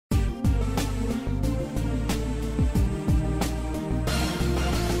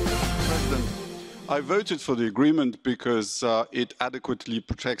I voted for the agreement because it adequately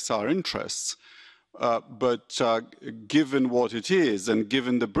protects our interests. But given what it is, and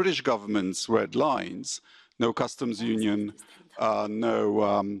given the British government's red lines, no customs union,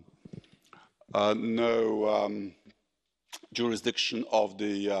 no jurisdiction of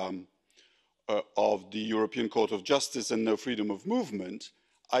the European Court of Justice, and no freedom of movement,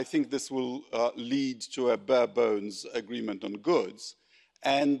 I think this will lead to a bare bones agreement on goods.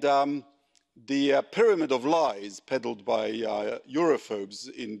 And the pyramid of lies peddled by Europhobes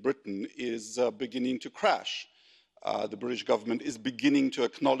in Britain is beginning to crash. The British government is beginning to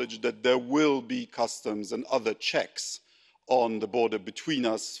acknowledge that there will be customs and other checks on the border between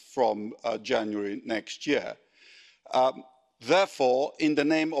us from January next year. Therefore, in the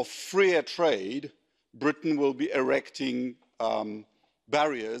name of freer trade, Britain will be erecting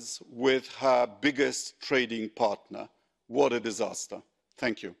barriers with her biggest trading partner. What a disaster.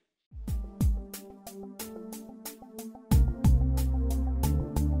 Thank you.